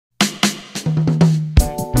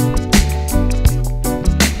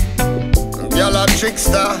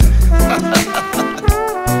trickster.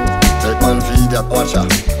 Take man feed that watcher.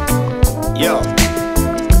 Yo,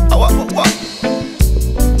 what?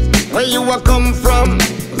 Where you a come from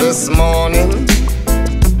this morning?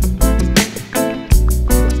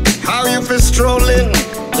 How you feel strolling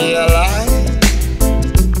here alive?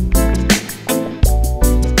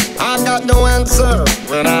 I got no answer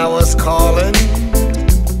when I was calling.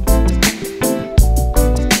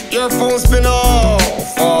 Your phone's been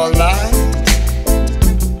off all night.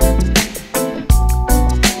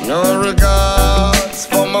 No regards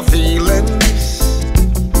for my feelings.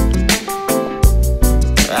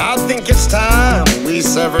 I think it's time we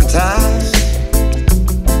sever ties.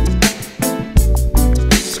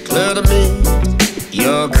 It's clear to me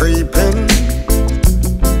you're creeping.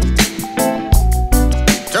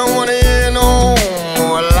 Don't wanna hear no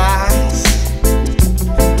more lies,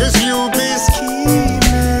 'cause you be scheming.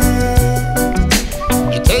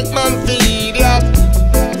 You take my feed up,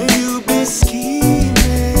 you be scheming.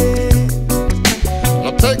 No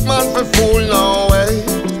take man for fool, no way.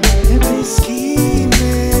 You be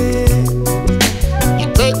scheming. You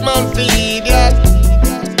take man feed up,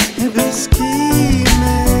 you be scheming.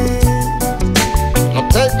 No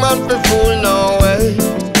take man for fool, no way.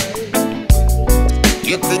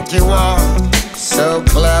 You think you are so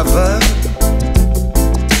clever?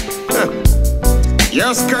 Huh.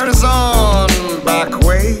 Your skirt is on back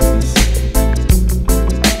ways.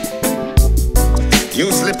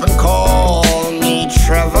 You slip and call me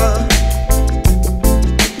Trevor.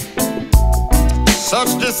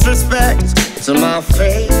 Such disrespect to my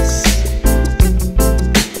face.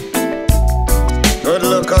 Good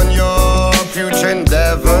luck on your future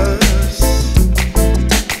endeavors.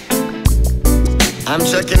 I'm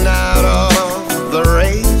checking out of the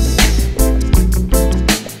race.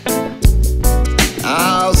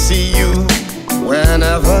 I'll see you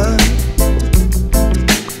whenever.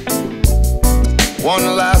 One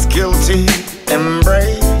last guilty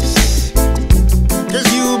embrace. 'Cause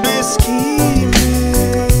you be scheming.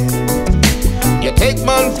 You take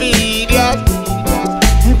man feed, yeah.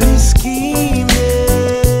 You be scheming.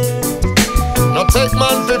 No take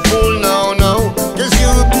man for fool, no. 'Cause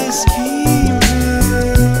you be scheming.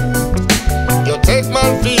 Take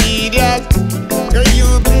man feed, yeah. Girl, you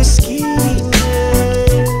be scheming.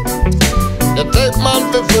 You take man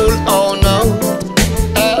for fool, oh no.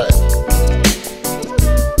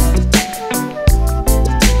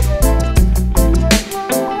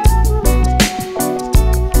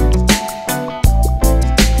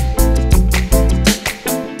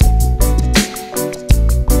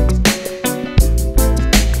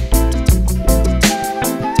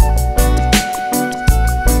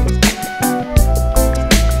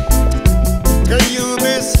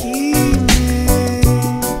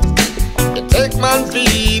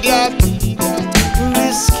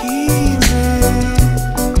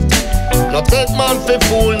 Take man for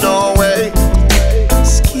fool, no